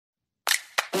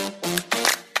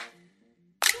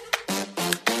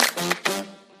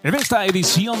En esta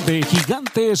edición de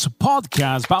Gigantes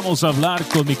Podcast vamos a hablar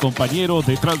con mi compañero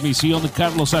de transmisión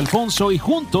Carlos Alfonso y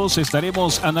juntos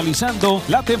estaremos analizando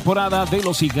la temporada de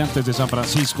los Gigantes de San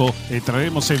Francisco.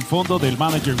 Entraremos en fondo del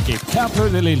manager Gabe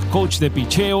Kapler, del coach de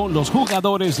picheo, los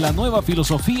jugadores, la nueva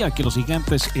filosofía que los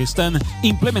Gigantes están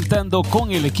implementando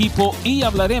con el equipo y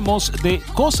hablaremos de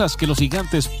cosas que los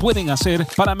Gigantes pueden hacer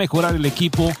para mejorar el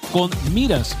equipo con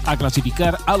miras a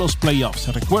clasificar a los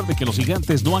playoffs. Recuerde que los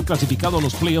Gigantes no han clasificado a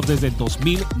los playoffs desde el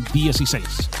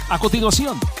 2016. A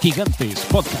continuación, Gigantes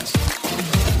Podcast.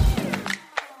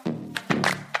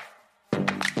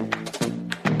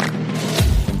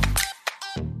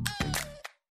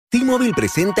 T-Mobile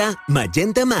presenta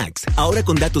Magenta Max, ahora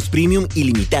con datos premium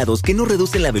ilimitados que no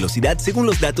reducen la velocidad según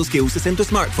los datos que uses en tu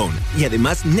smartphone. Y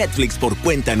además Netflix por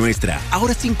cuenta nuestra,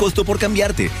 ahora sin costo por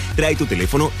cambiarte. Trae tu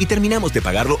teléfono y terminamos de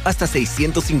pagarlo hasta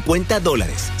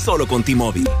 $650, solo con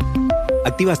T-Mobile.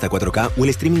 Activa hasta 4K o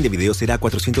el streaming de video será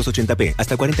 480p,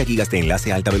 hasta 40 GB de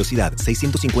enlace a alta velocidad,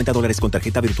 $650 con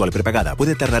tarjeta virtual prepagada.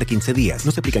 Puede tardar 15 días.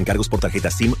 No se aplican cargos por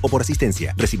tarjeta SIM o por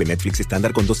asistencia. Recibe Netflix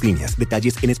estándar con 2 líneas.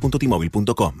 Detalles en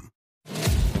es.tmobile.com.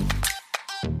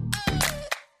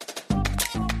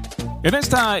 En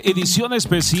esta edición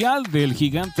especial del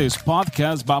Gigantes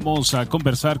Podcast vamos a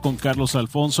conversar con Carlos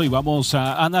Alfonso y vamos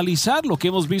a analizar lo que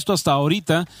hemos visto hasta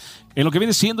ahorita en lo que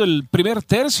viene siendo el primer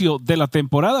tercio de la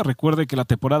temporada. Recuerde que la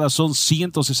temporada son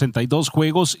 162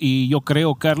 juegos y yo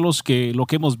creo, Carlos, que lo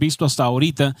que hemos visto hasta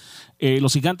ahorita,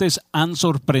 los Gigantes han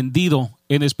sorprendido,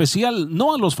 en especial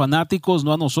no a los fanáticos,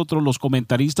 no a nosotros los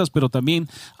comentaristas, pero también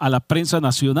a la prensa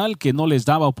nacional que no les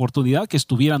daba oportunidad que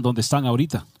estuvieran donde están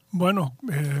ahorita. Bueno,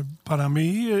 para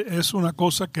mí es una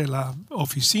cosa que la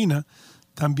oficina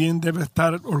también debe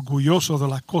estar orgulloso de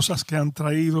las cosas que han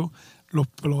traído, los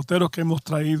peloteros que hemos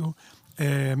traído,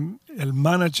 el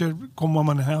manager, cómo ha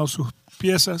manejado sus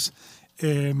piezas.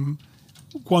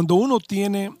 Cuando uno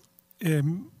tiene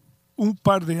un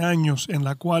par de años en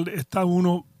la cual está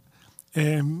uno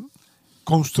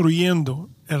construyendo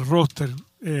el roster,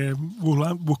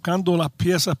 buscando las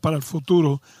piezas para el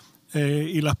futuro,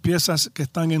 y las piezas que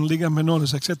están en ligas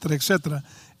menores, etcétera, etcétera,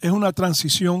 es una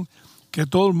transición que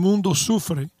todo el mundo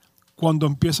sufre cuando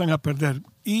empiezan a perder.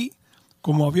 Y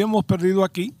como habíamos perdido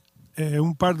aquí,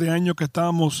 un par de años que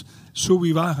estábamos sub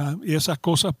y baja y esas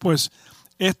cosas, pues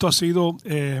esto ha sido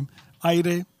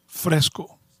aire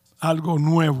fresco, algo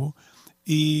nuevo.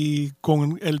 Y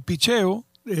con el picheo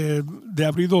de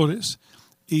abridores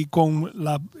y con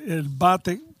el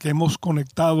bate que hemos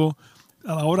conectado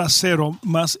a la hora cero,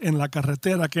 más en la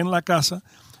carretera que en la casa,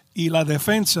 y la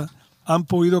defensa han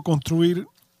podido construir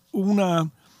un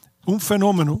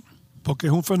fenómeno, porque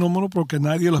es un fenómeno porque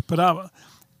nadie lo esperaba,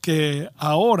 que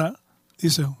ahora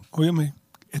dice, óyeme,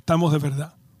 estamos de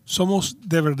verdad, somos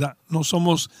de verdad, no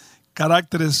somos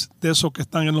caracteres de esos que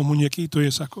están en los muñequitos y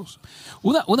esas cosas.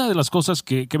 Una de las cosas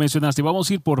que mencionaste, vamos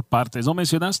a ir por partes, ¿no?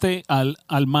 Mencionaste al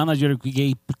manager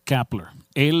Gabe Kapler.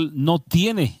 Él no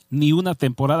tiene ni una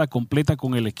temporada completa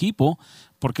con el equipo,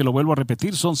 porque lo vuelvo a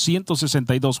repetir, son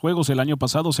 162 juegos. El año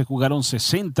pasado se jugaron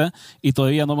 60 y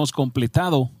todavía no hemos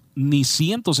completado ni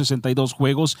 162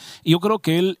 juegos. Y yo creo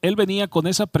que él venía con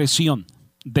esa presión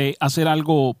de hacer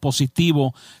algo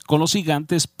positivo con los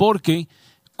Gigantes, porque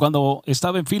cuando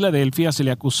estaba en Filadelfia se le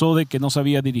acusó de que no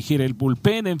sabía dirigir el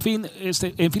bullpen. En fin,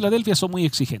 en Filadelfia son muy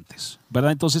exigentes,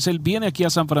 ¿verdad? Entonces él viene aquí a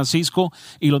San Francisco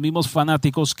y los mismos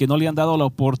fanáticos que no le han dado la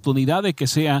oportunidad de que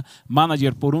sea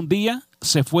manager por un día,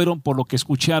 se fueron por lo que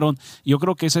escucharon. Yo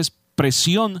creo que esa es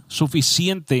presión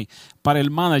suficiente para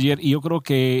el manager y yo creo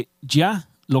que ya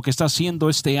lo que está haciendo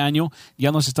este año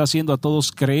ya nos está haciendo a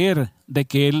todos creer de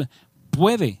que él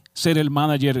puede ser el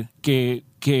manager que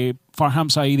Farham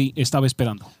Saidi estaba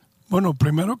esperando. Bueno,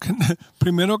 primero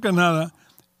que nada,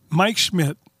 Mike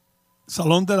Schmidt,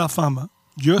 Salón de la Fama.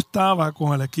 Yo estaba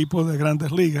con el equipo de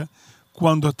Grandes Ligas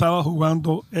cuando estaba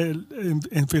jugando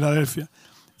en Filadelfia.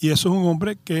 Y eso es un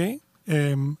hombre que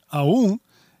aún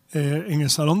en el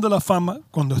Salón de la Fama,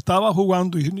 cuando estaba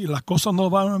jugando y las cosas no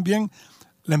van bien,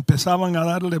 le empezaban a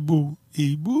darle boo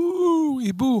y boo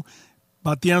y boo,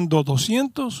 bateando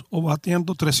 200 o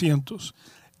bateando 300.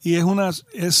 Y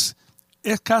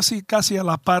es casi a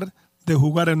la par de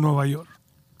jugar en Nueva York.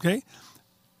 ¿Okay?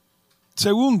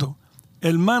 Segundo,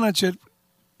 el manager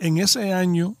en ese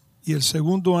año y el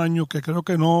segundo año, que creo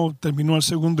que no terminó el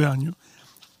segundo año,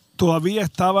 todavía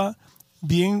estaba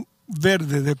bien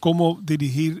verde de cómo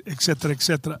dirigir, etcétera,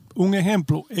 etcétera. Un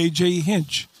ejemplo, A.J.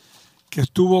 Hinch, que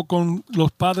estuvo con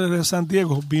los Padres de San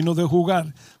Diego, vino de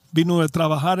jugar, vino de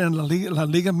trabajar en las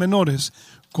ligas menores,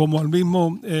 como el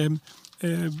mismo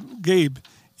Gabe.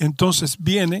 Entonces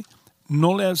viene,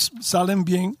 no les salen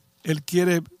bien él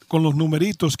quiere, con los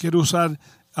numeritos, quiere usar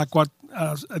a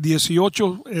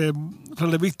 18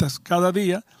 relevistas cada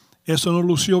día. Eso no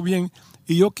lució bien.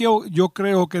 Y yo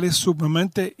creo que él es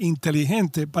sumamente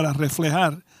inteligente para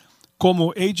reflejar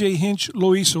como A.J. Hinch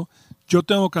lo hizo. Yo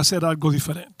tengo que hacer algo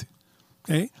diferente.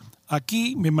 ¿Okay?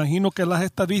 Aquí me imagino que las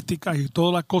estadísticas y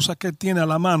todas las cosas que él tiene a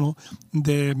la mano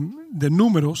de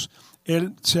números,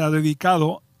 él se ha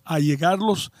dedicado a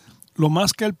llegarlos lo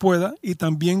más que él pueda, y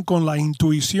también con la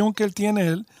intuición que él tiene,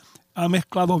 él ha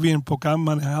mezclado bien, porque ha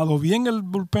manejado bien el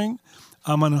bullpen,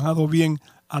 ha manejado bien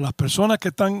a las personas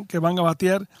que van a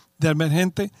batear de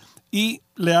emergente, y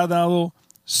le ha dado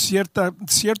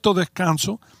cierto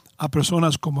descanso a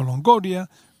personas como Longoria,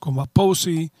 como a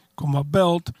Posey, como a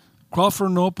Belt.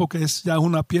 Crawford no, porque es ya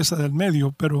una pieza del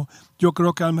medio, pero yo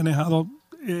creo que ha manejado,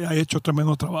 ha hecho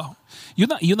tremendo trabajo.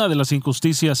 Y una de las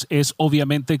injusticias es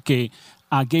obviamente que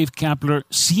a Gabe Kapler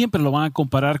siempre lo van a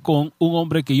comparar con un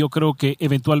hombre que yo creo que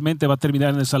eventualmente va a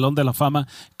terminar en el Salón de la Fama,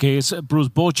 que es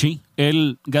Bruce Bochy.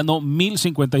 Él ganó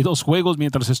 1,052 juegos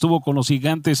mientras estuvo con los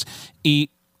Gigantes, y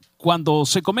cuando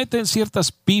se cometen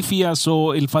ciertas pifias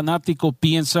o el fanático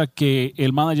piensa que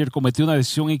el manager cometió una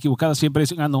decisión equivocada, siempre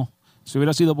dicen, no, si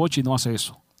hubiera sido Bochy no hace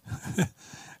eso.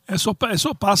 Eso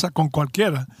pasa con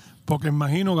cualquiera, porque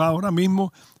imagino ahora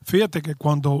mismo, fíjate que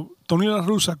cuando Tony La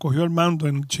Russa cogió el mando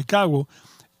en Chicago,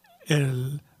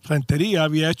 el Rentería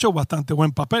había hecho bastante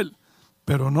buen papel,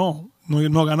 pero no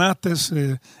ganaste,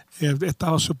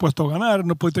 estaba supuesto a ganar,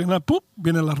 no pudiste ganar, ¡pum!,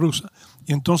 viene La Russa.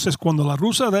 Y entonces cuando La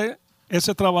Russa dé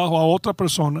ese trabajo a otra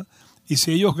persona, y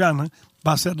si ellos ganan,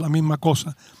 va a ser la misma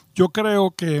cosa. Yo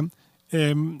creo que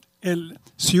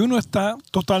si uno está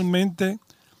totalmente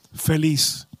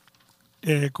feliz,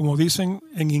 como dicen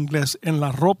en inglés, en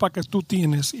la ropa que tú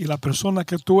tienes y la persona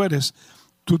que tú eres,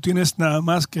 tú tienes nada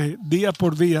más que día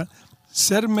por día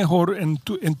ser mejor en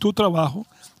tu trabajo,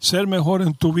 ser mejor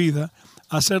en tu vida,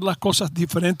 hacer las cosas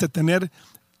diferentes,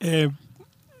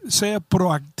 ser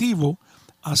proactivo,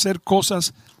 hacer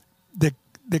cosas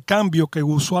de cambio que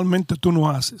usualmente tú no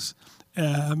haces.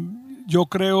 Yo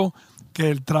creo que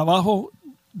el trabajo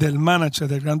del manager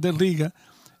de Grandes Ligas,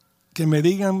 que me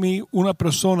diga a mí una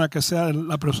persona que sea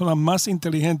la persona más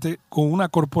inteligente con una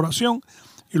corporación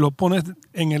y lo pones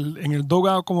en el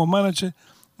dugout como manager,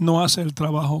 no hace el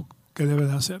trabajo que debe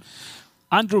de hacer.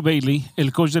 Andrew Bailey,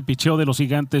 el coach de picheo de los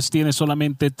Gigantes, tiene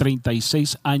solamente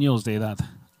 36 años de edad.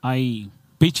 Hay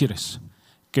pitchers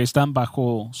que están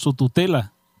bajo su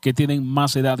tutela que tienen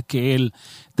más edad que él.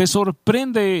 ¿Te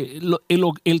sorprende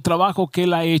el trabajo que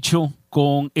él ha hecho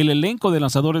con el elenco de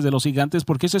lanzadores de los Gigantes?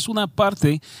 Porque esa es una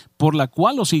parte por la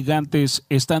cual los Gigantes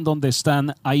están donde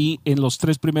están, ahí en los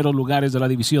 3 primeros lugares de la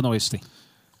División Oeste.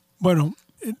 Bueno,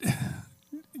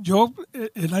 yo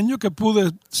el año que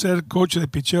pude ser coach de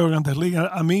picheo de Grandes Ligas,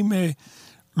 a mí me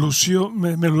lució,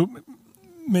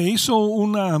 me hizo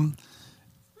una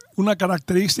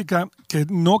característica que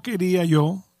no quería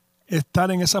yo,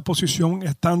 estar en esa posición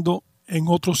estando en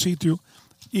otro sitio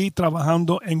y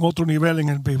trabajando en otro nivel en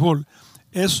el béisbol.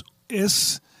 Es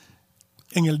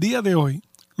en el día de hoy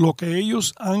lo que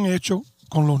ellos han hecho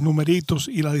con los numeritos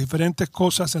y las diferentes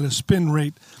cosas, el spin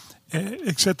rate,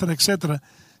 etcétera, etcétera.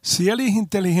 Si él es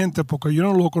inteligente, porque yo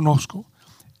no lo conozco,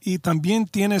 y también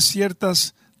tiene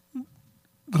ciertas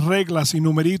reglas y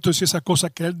numeritos y esas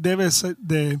cosas que él debe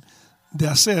de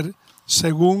hacer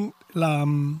según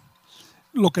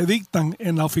lo que dictan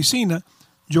en la oficina,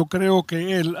 yo creo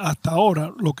que él hasta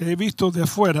ahora, lo que he visto de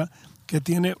afuera, que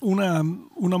tiene una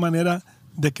manera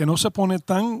de que no se pone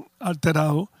tan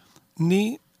alterado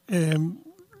ni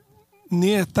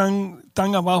es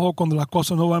tan abajo cuando las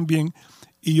cosas no van bien.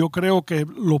 Y yo creo que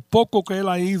lo poco que él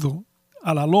ha ido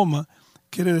a la loma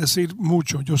quiere decir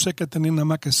mucho. Yo sé que tenía nada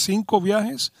más que 5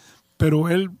 viajes, pero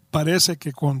él parece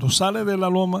que cuando sale de la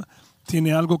loma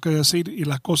tiene algo que decir y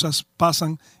las cosas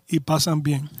pasan y pasan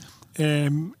bien.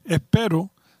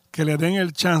 Espero que le den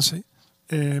el chance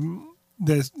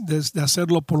de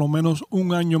hacerlo por lo menos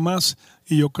un año más,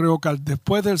 y yo creo que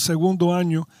después del segundo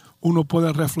año uno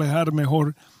puede reflejar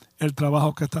mejor el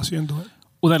trabajo que está haciendo él.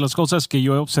 Una de las cosas que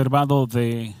yo he observado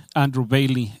de Andrew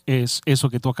Bailey es eso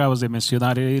que tú acabas de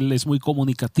mencionar. Él es muy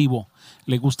comunicativo,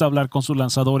 le gusta hablar con sus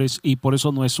lanzadores, y por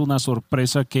eso no es una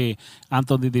sorpresa que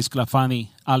Anthony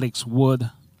DeSclafani, Alex Wood,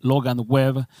 Logan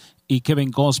Webb y Kevin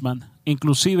Gausman,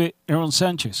 inclusive Aaron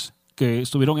Sánchez, que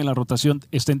estuvieron en la rotación,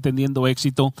 estén teniendo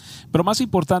éxito. Pero más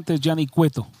importante es Johnny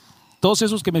Cueto. Todos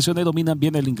esos que mencioné dominan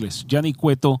bien el inglés. Johnny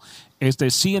Cueto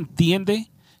sí entiende.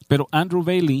 Pero Andrew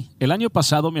Bailey, el año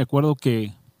pasado me acuerdo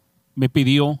que me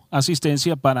pidió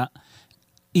asistencia para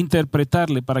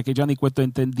interpretarle para que Johnny Cueto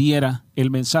entendiera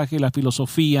el mensaje, la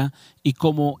filosofía y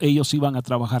cómo ellos iban a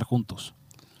trabajar juntos?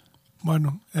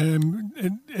 Bueno,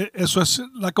 eso es,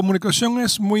 la comunicación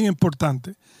es muy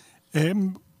importante.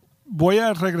 Voy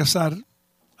a regresar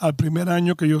al primer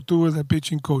año que yo tuve de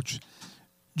pitching coach.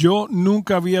 Yo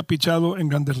nunca había pichado en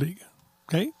Grandes Ligas.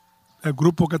 ¿Okay? El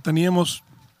grupo que teníamos,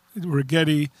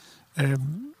 Righetti,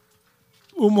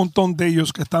 un montón de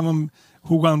ellos que estaban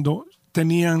jugando,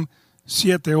 tenían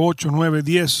 7, 8, 9,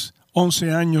 10,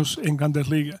 11 años en Grandes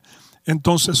Ligas.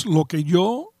 Entonces, lo que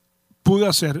yo pude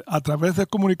hacer a través de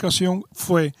comunicación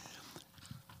fue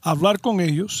hablar con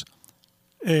ellos,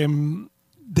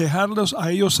 dejarlos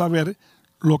a ellos saber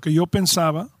lo que yo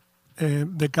pensaba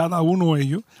de cada uno de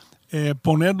ellos,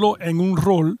 ponerlo en un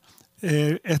rol,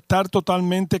 estar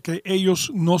totalmente que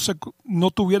ellos no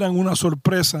tuvieran una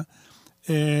sorpresa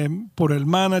por el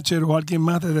manager o alguien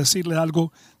más de decirle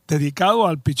algo dedicado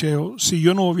al picheo si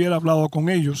yo no hubiera hablado con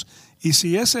ellos. Y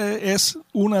si esa es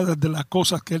una de las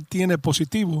cosas que él tiene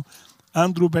positivo,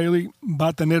 Andrew Bailey va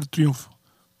a tener triunfo,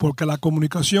 porque la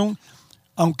comunicación,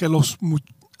 aunque los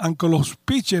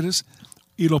pitchers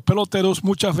y los peloteros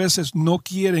muchas veces no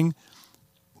quieren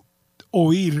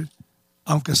oír,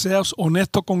 aunque seas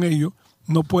honesto con ellos,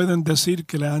 no pueden decir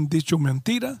que le han dicho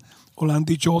mentira o le han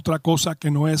dicho otra cosa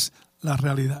que no es la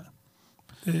realidad.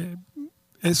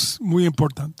 Es muy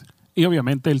importante. Y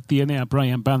obviamente él tiene a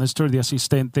Brian Bannister de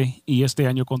asistente y este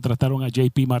año contrataron a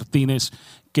JP Martínez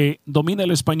que domina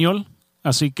el español,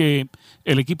 así que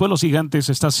el equipo de los Gigantes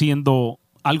está haciendo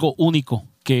algo único,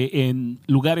 que en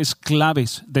lugares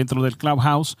claves dentro del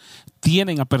clubhouse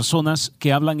tienen a personas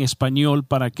que hablan español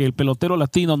para que el pelotero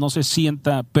latino no se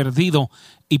sienta perdido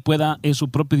y pueda en su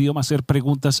propio idioma hacer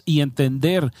preguntas y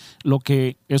entender lo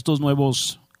que estos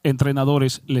nuevos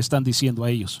entrenadores le están diciendo a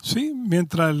ellos. Sí,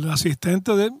 mientras el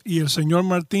asistente y el señor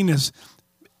Martínez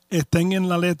estén en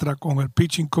la letra con el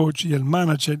pitching coach y el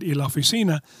manager y la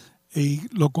oficina y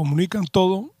lo comunican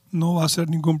todo, no va a ser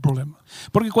ningún problema.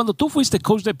 Porque cuando tú fuiste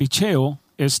coach de picheo,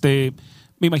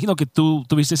 me imagino que tú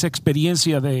tuviste esa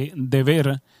experiencia de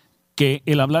ver que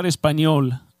el hablar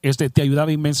español te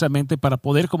ayudaba inmensamente para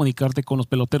poder comunicarte con los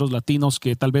peloteros latinos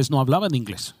que tal vez no hablaban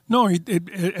inglés. No,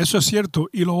 eso es cierto.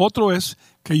 Y lo otro es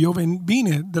que yo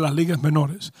vine de las ligas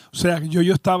menores. O sea, yo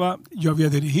había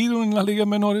dirigido en las ligas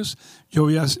menores,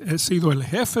 he sido el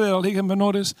jefe de las ligas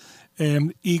menores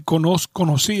y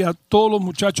conocía a todos los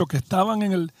muchachos que estaban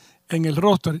en el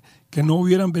roster que no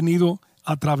hubieran venido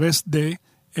a través de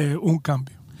un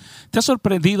cambio. ¿Te ha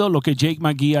sorprendido lo que Jake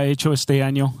McGee ha hecho este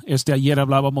año? Ayer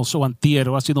hablábamos, o antier,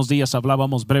 o hace unos días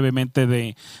hablábamos brevemente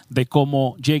de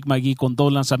cómo Jake McGee con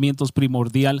 2 lanzamientos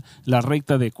primordial, la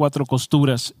recta de 4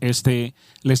 costuras, le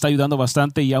está ayudando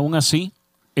bastante y aún así,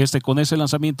 con ese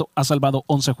lanzamiento ha salvado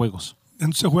 11 juegos.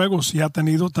 11 juegos y ha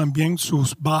tenido también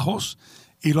sus bajos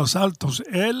y los altos.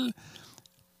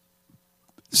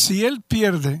 Si él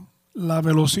pierde la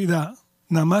velocidad,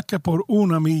 nada más que por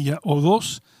 1 milla o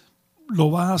 2, lo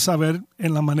vas a saber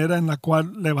en la manera en la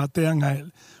cual le batean a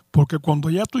él. Porque cuando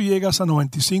ya tú llegas a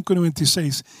 95 y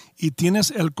 96 y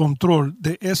tienes el control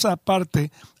de esa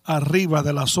parte arriba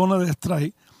de la zona de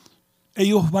strike,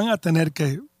 ellos van a tener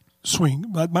que swing,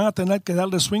 van a tener que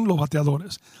darle swing los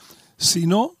bateadores. Si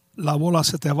no, la bola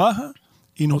se te baja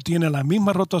y no tiene la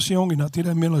misma rotación y no tiene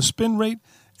el mismo spin rate,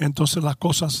 entonces las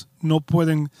cosas no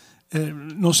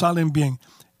salen bien.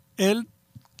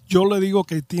 Yo le digo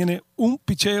que tiene un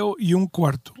picheo y un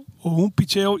cuarto, o un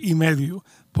picheo y medio,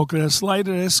 porque el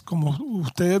slider es, como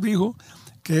usted dijo,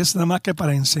 que es nada más que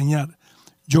para enseñar.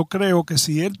 Yo creo que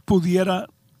si él pudiera,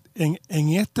 en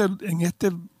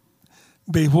este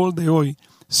béisbol de hoy,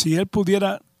 si él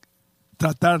pudiera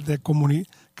tratar de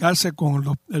comunicarse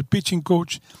con el pitching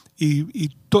coach y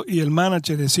el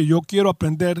manager, decir, yo quiero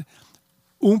aprender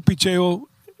un picheo,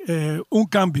 un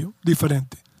cambio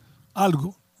diferente,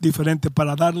 algo diferente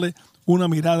para darle una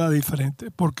mirada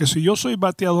diferente. Porque si yo soy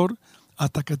bateador,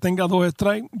 hasta que tenga 2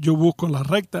 strikes, yo busco la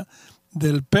recta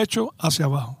del pecho hacia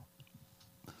abajo.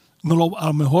 A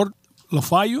lo mejor lo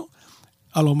fallo,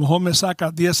 a lo mejor me saca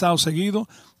 10 outs seguidos,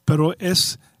 pero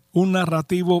es un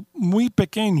narrativo muy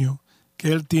pequeño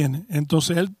que él tiene.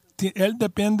 Entonces él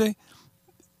depende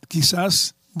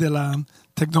quizás de la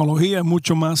tecnología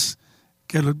mucho más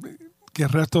que el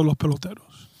resto de los peloteros.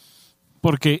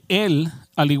 Porque él,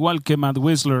 al igual que Matt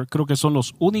Wisler, creo que son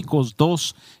los únicos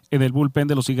 2 en el bullpen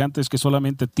de los Gigantes que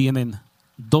solamente tienen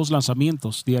 2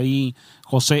 lanzamientos. De ahí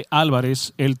José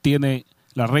Álvarez, él tiene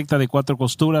la recta de 4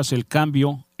 costuras, el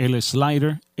cambio, el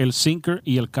slider, el sinker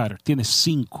y el cutter. Tiene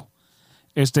 5.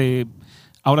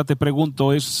 Ahora te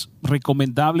pregunto, ¿es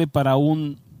recomendable para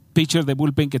un pitcher de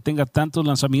bullpen que tenga tantos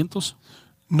lanzamientos?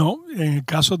 No, en el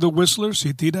caso de Whistler,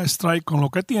 si tira strike con lo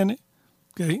que tiene,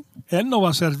 ¿okay? Él no va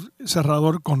a ser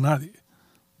cerrador con nadie.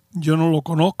 Yo no lo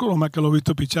conozco, lo más que lo he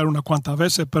visto pichar unas cuantas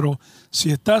veces, pero si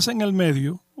estás en el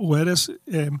medio o eres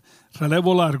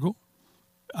relevo largo,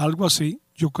 algo así,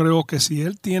 yo creo que si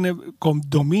él tiene con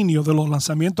dominio de los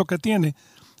lanzamientos que tiene,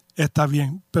 está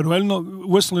bien. Pero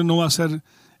Whistler no va a ser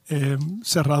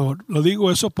cerrador. Lo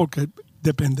digo eso porque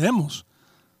dependemos.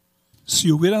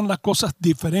 Si hubieran las cosas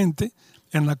diferentes,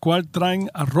 en la cual traen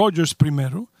a Rogers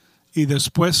primero y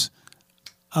después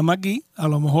a McGee, a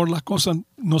lo mejor las cosas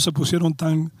no se pusieron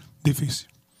tan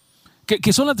difíciles.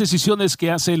 Que son las decisiones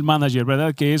que hace el manager,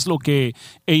 ¿verdad? Que es lo que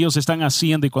ellos están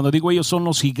haciendo. Y cuando digo ellos son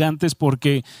los Gigantes,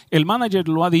 porque el manager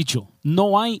lo ha dicho,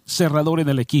 no hay cerrador en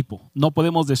el equipo. No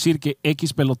podemos decir que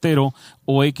X pelotero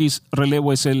o X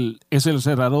relevo es el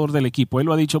cerrador del equipo. Él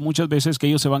lo ha dicho muchas veces que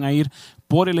ellos se van a ir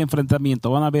por el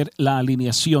enfrentamiento, van a ver la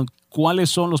alineación, cuáles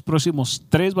son los próximos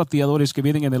 3 bateadores que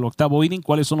vienen en el 8º inning,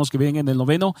 cuáles son los que vienen en el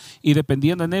 9º, y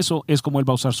dependiendo en eso es como él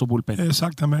va a usar su bullpen.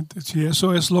 Exactamente. Si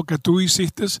eso es lo que tú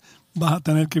hiciste, vas a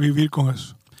tener que vivir con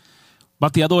eso.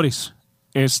 Bateadores.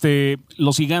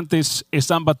 Los Gigantes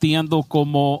están bateando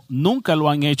como nunca lo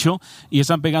han hecho y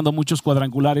están pegando muchos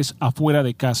cuadrangulares afuera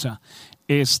de casa.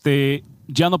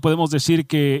 Ya no podemos decir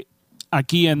que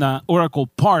aquí en Oracle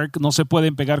Park no se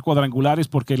pueden pegar cuadrangulares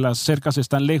porque las cercas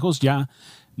están lejos. Ya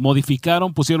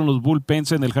modificaron, pusieron los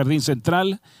bullpens en el jardín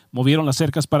central, movieron las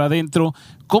cercas para adentro.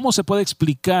 ¿Cómo se puede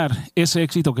explicar ese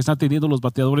éxito que están teniendo los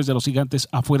bateadores de los Gigantes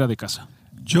afuera de casa?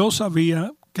 Yo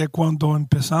sabía que cuando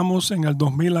empezamos en el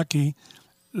 2000 aquí,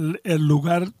 el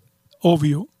lugar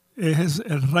obvio es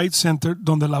el right center,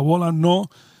 donde la bola no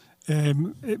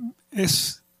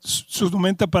es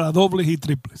solamente para dobles y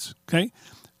triples. ¿Okay?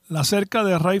 La cerca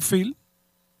de right field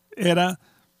era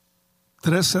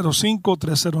 305,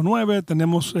 309,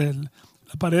 tenemos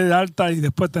la pared alta y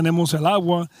después tenemos el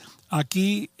agua.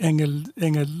 Aquí en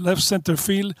el left center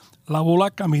field la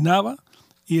bola caminaba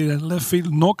y en el left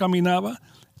field no caminaba.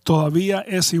 Todavía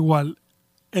es igual.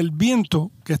 El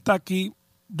viento que está aquí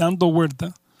dando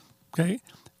vuelta, ¿okay?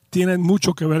 Tiene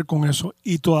mucho que ver con eso.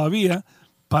 Y todavía,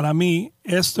 para mí,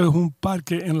 esto es un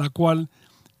parque en el cual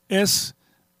es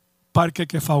parque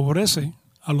que favorece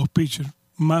a los pitchers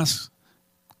más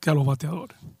que a los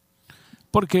bateadores.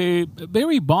 Porque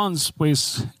Barry Bonds,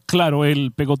 pues claro,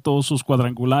 él pegó todos sus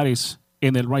cuadrangulares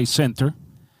en el right center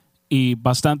y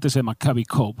bastantes en Maccabi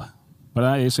Cove,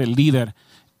 ¿verdad? Es el líder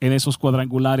en esos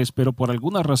cuadrangulares, pero por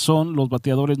alguna razón los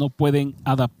bateadores no pueden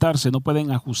adaptarse, no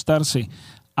pueden ajustarse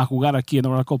a jugar aquí en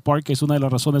Oracle Park, que es una de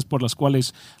las razones por las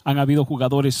cuales han habido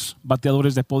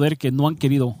bateadores de poder que no han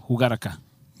querido jugar acá.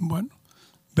 Bueno,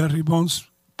 Barry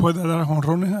Bonds puede dar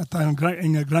jonrones hasta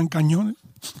en el Gran Cañón.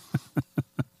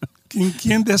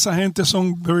 ¿Quién de esa gente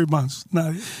son Barry Bonds?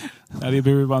 Nadie.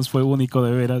 Barry Bonds fue único,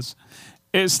 de veras.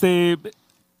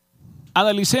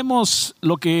 Analicemos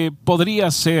lo que podría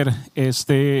ser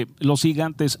los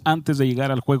Gigantes antes de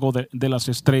llegar al juego de las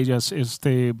estrellas.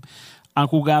 Han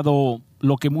jugado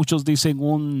lo que muchos dicen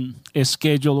un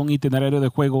schedule, un itinerario de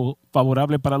juego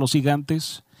favorable para los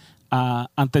Gigantes.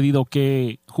 Han tenido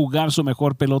que jugar su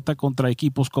mejor pelota contra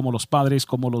equipos como los Padres,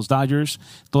 como los Dodgers.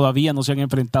 Todavía no se han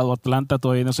enfrentado a Atlanta,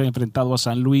 todavía no se han enfrentado a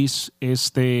San Luis.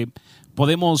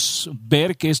 ¿Podemos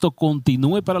ver que esto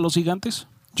continúe para los Gigantes?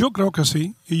 Yo creo que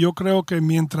sí, y yo creo que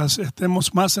mientras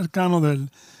estemos más cercanos del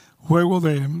juego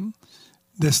de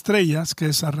estrellas, que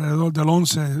es alrededor del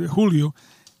 11 de julio,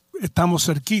 estamos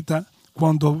cerquita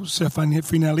cuando se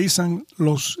finalizan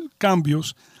los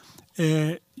cambios.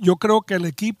 Yo creo que el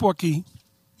equipo aquí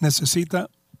necesita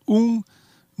un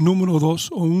número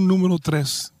 2 o un número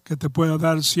 3 que te pueda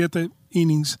dar 7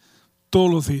 innings todos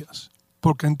los días,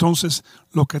 porque entonces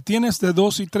los que tienes de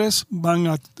 2 y 3 van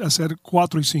a ser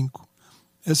 4 y 5.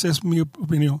 Esa es mi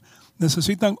opinión.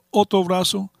 Necesitan otro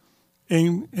brazo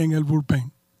en el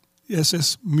bullpen. Esa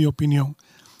es mi opinión.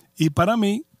 Y para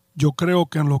mí, yo creo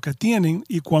que en lo que tienen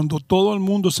y cuando todo el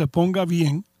mundo se ponga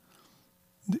bien,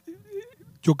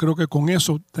 yo creo que con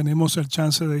eso tenemos el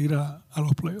chance de ir a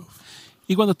los playoffs.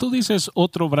 Y cuando tú dices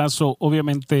otro brazo,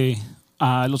 obviamente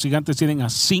los Gigantes tienen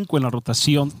a 5 en la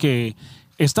rotación que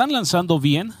están lanzando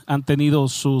bien, han tenido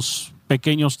sus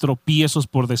pequeños tropiezos,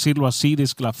 por decirlo así, de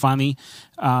Sclafani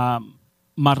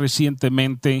más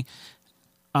recientemente.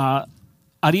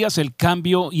 Harías el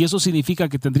cambio y eso significa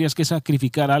que tendrías que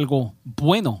sacrificar algo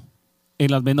bueno en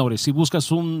las menores. Si buscas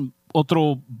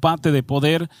otro bate de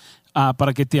poder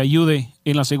para que te ayude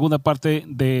en la segunda parte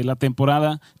de la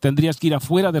temporada, tendrías que ir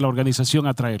afuera de la organización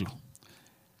a traerlo.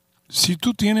 Si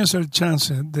tú tienes el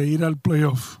chance de ir al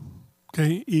playoff,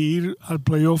 ¿okay? Y ir al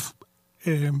playoff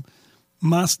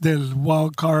más del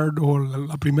wild card o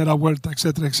la primera vuelta,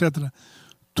 etcétera, etcétera.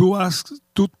 Tú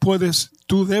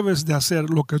debes de hacer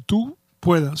lo que tú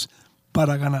puedas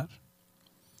para ganar.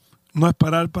 No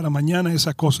esperar para mañana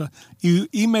esas cosas.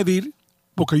 Y medir,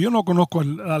 porque yo no conozco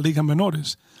las ligas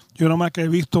menores. Yo nada más que he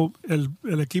visto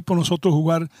el equipo nosotros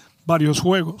jugar varios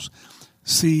juegos.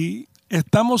 Si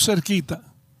estamos cerquita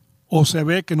o se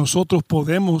ve que nosotros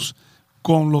podemos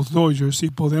con los Dodgers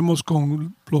y podemos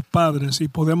con los Padres y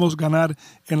podemos ganar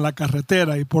en la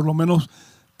carretera y por lo menos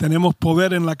tenemos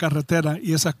poder en la carretera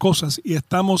y esas cosas y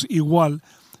estamos igual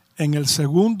en el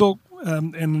segundo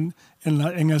en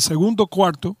el segundo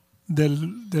cuarto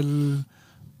del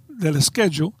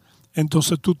schedule,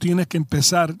 entonces tú tienes que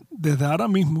empezar desde ahora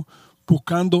mismo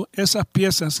buscando esas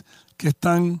piezas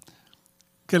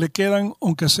que le quedan,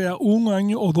 aunque sea 1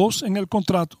 año o 2 en el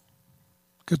contrato,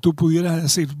 que tú pudieras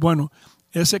decir, bueno,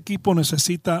 ese equipo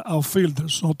necesita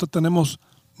outfielders, nosotros tenemos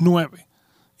 9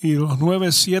 y los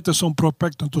 9, 7 son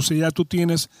prospectos, entonces ya tú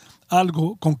tienes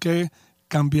algo con que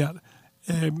cambiar.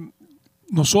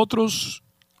 Nosotros,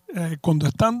 cuando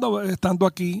estando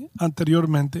aquí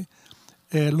anteriormente,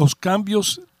 los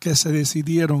cambios que se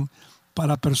decidieron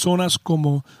para personas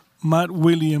como Matt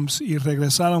Williams y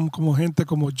regresaron como gente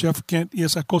como Jeff Kent y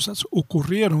esas cosas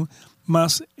ocurrieron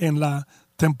más en la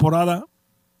temporada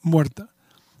muerta.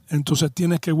 Entonces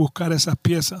tienes que buscar esas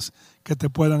piezas que te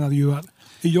puedan ayudar.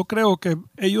 Y yo creo que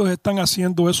ellos están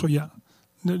haciendo eso ya.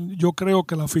 Yo creo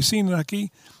que la oficina de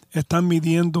aquí están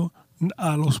midiendo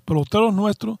a los peloteros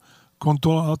nuestros con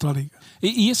toda la otra liga.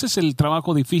 Y ese es el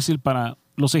trabajo difícil para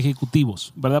los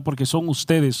ejecutivos, ¿verdad? Porque son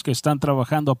ustedes que están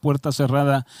trabajando a puerta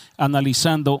cerrada,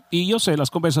 analizando. Y yo sé,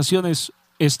 las conversaciones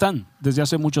están desde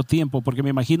hace mucho tiempo, porque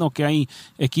me imagino que hay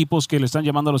equipos que le están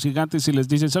llamando a los Gigantes y les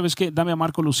dicen, ¿sabes qué? Dame a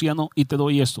Marco Luciano y te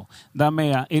doy esto.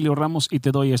 Dame a Elio Ramos y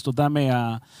te doy esto. Dame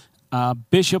a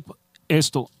Bishop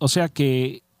esto. O sea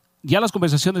que ya las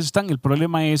conversaciones están. El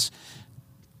problema es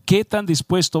qué tan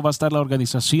dispuesto va a estar la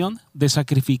organización de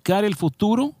sacrificar el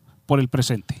futuro por el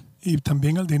presente. Y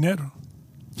también el dinero.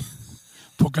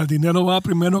 Porque el dinero va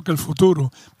primero que el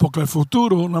futuro. Porque el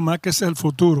futuro, nada más que es el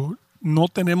futuro. No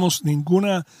tenemos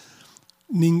ningún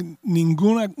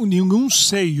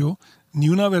sello ni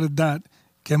una verdad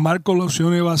que Marco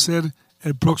Luciano va a ser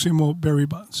el próximo Barry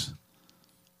Bonds.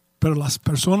 Pero las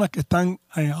personas que están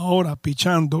ahora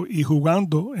pichando y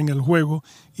jugando en el juego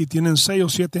y tienen 6 o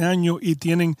 7 años y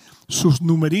tienen sus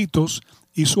numeritos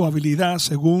y su habilidad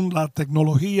según la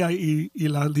tecnología y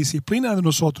la disciplina de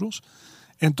nosotros,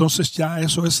 entonces ya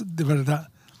eso es de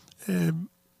verdad.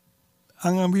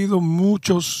 Han habido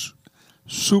muchos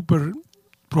super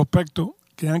prospectos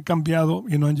que han cambiado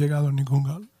y no han llegado a ningún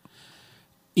gol.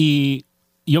 Y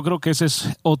yo creo que ese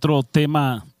es otro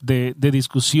tema de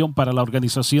discusión para la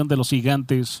organización de los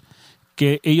Gigantes,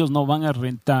 que ellos no van a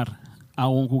rentar a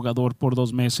un jugador por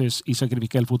 2 meses y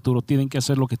sacrificar el futuro. Tienen que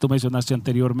hacer lo que tú mencionaste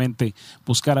anteriormente,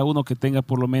 buscar a uno que tenga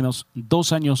por lo menos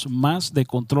 2 años más de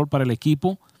control para el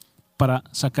equipo para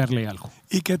sacarle algo.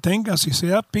 Y que tenga, si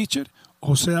sea pitcher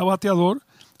o sea bateador,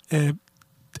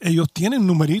 ellos tienen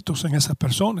numeritos en esas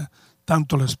personas.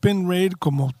 Tanto el spin rate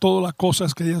como todas las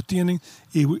cosas que ellos tienen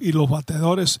y los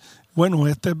bateadores, bueno,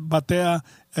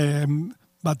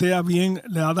 batea bien,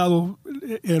 le ha dado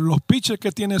los pitchers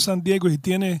que tiene San Diego y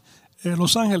tiene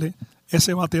Los Ángeles,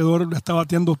 ese bateador le está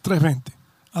batiendo 320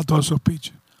 a todos esos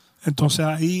pitchers. Entonces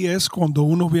ahí es cuando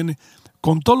uno viene,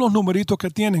 con todos los numeritos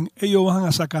que tienen, ellos van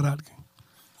a sacar a alguien.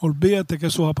 Olvídate que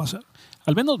eso va a pasar.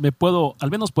 Al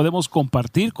menos podemos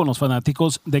compartir con los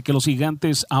fanáticos de que los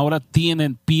Gigantes ahora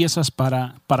tienen piezas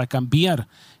para cambiar.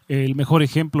 El mejor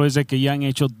ejemplo es de que ya han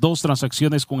hecho 2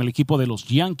 transacciones con el equipo de los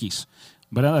Yankees,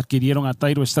 ¿verdad? Adquirieron a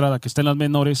Thairo Estrada, que está en las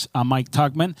menores, a Mike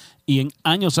Tauchman, y en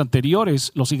años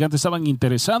anteriores los Gigantes estaban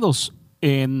interesados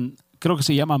en, creo que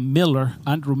se llama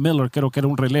Andrew Miller, creo que era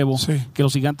un relevo que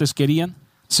los Gigantes querían.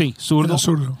 Sí, zurdo.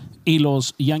 Y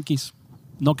los Yankees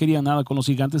no querían nada con los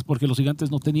Gigantes porque los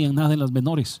Gigantes no tenían nada en las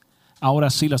menores.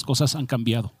 Ahora sí las cosas han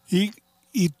cambiado.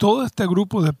 Y todo este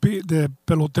grupo de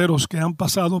peloteros que han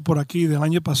pasado por aquí del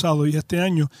año pasado y este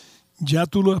año, ya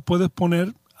tú los puedes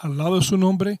poner al lado de su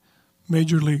nombre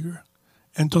Major Leaguer.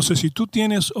 Entonces, si tú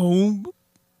tienes un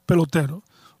pelotero,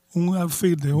 un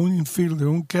outfielder, un infielder,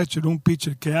 un catcher, un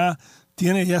pitcher que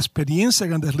tiene ya experiencia en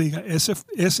Grandes Ligas,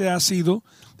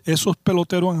 esos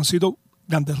peloteros han sido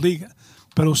Grandes Ligas.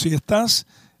 Pero si estás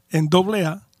en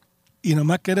AA y nada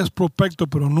más que eres prospecto,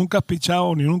 pero nunca has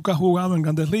pichado ni nunca has jugado en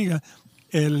Grandes Ligas,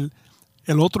 el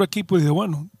otro equipo dice,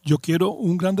 bueno, yo quiero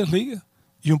un Grandes Ligas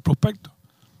y un prospecto.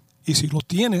 Y si lo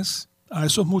tienes, a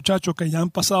esos muchachos que ya han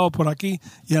pasado por aquí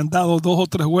y han dado 2 o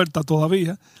 3 vueltas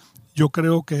todavía, yo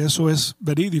creo que eso es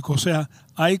verídico. O sea,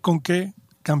 hay con qué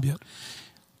cambiar.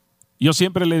 Yo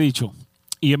siempre le he dicho,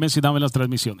 y he mencionado en las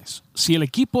transmisiones, si el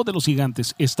equipo de los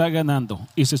Gigantes está ganando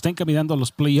y se está encaminando a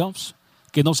los playoffs,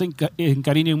 que no se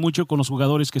encariñen mucho con los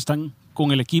jugadores que están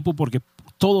con el equipo, porque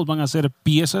todos van a ser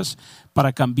piezas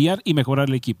para cambiar y mejorar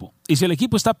el equipo. Y si el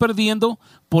equipo está perdiendo,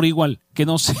 por igual, que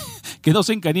no se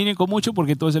encariñen con mucho,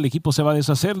 porque entonces el equipo se va a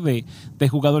deshacer de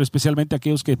jugadores, especialmente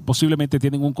aquellos que posiblemente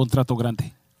tienen un contrato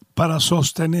grande. Para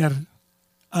sostener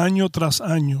año tras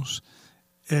año,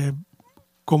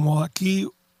 como aquí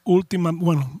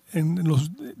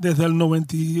desde el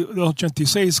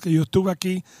 86 que yo estuve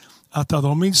aquí hasta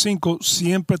 2005,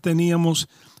 siempre teníamos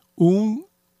un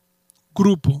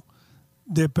grupo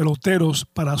de peloteros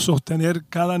para sostener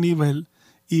cada nivel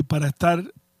y para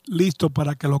estar listo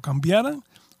para que lo cambiaran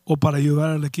o para ayudar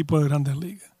al equipo de Grandes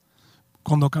Ligas.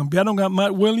 Cuando cambiaron a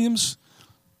Matt Williams,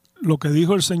 lo que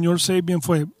dijo el señor Sabian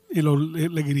fue, y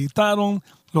le gritaron,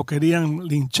 lo querían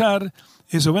linchar,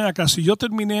 y dice, ven acá, si yo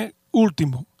terminé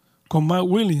último con Matt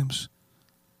Williams,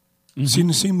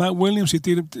 sin Matt Williams,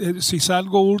 si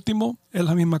salgo último, es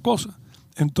la misma cosa.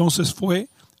 Entonces fue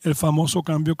el famoso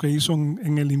cambio que hizo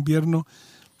en el invierno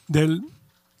del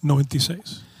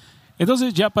 96.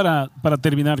 Entonces, ya para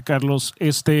terminar, Carlos,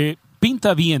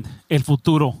 pinta bien el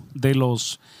futuro de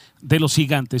los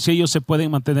Gigantes. Si ellos se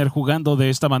pueden mantener jugando de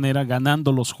esta manera,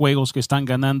 ganando los juegos que están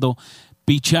ganando,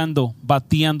 pichando,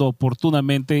 bateando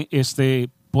oportunamente,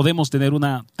 podemos tener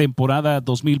una temporada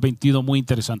 2021 muy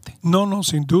interesante. No,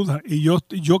 sin duda. Y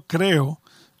yo creo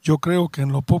que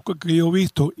en lo poco que yo he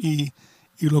visto y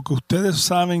lo que ustedes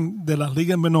saben de las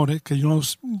ligas menores, que yo no he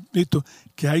visto,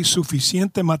 que hay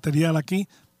suficiente material aquí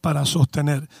para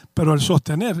sostener. Pero el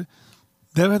sostener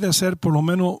debe de ser por lo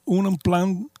menos un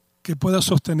plan que pueda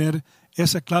sostener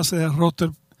esa clase de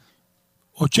roster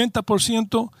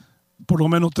 80%, por lo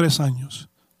menos 3 años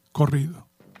corrido.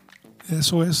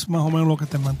 Eso es más o menos lo que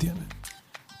te mantiene.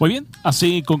 Muy bien,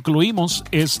 así concluimos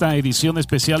esta edición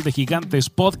especial de Gigantes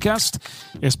Podcast.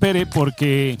 Espere,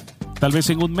 porque tal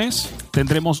vez en un mes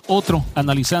tendremos otro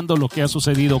analizando lo que ha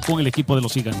sucedido con el equipo de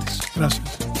los Gigantes. Gracias.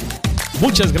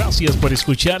 Muchas gracias por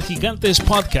escuchar Gigantes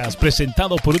Podcast,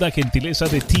 presentado por una gentileza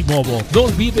de T-Mobile. No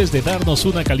olvides de darnos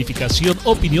una calificación,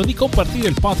 opinión y compartir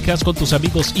el podcast con tus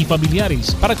amigos y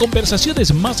familiares. Para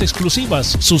conversaciones más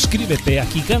exclusivas, suscríbete a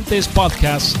Gigantes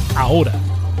Podcast ahora.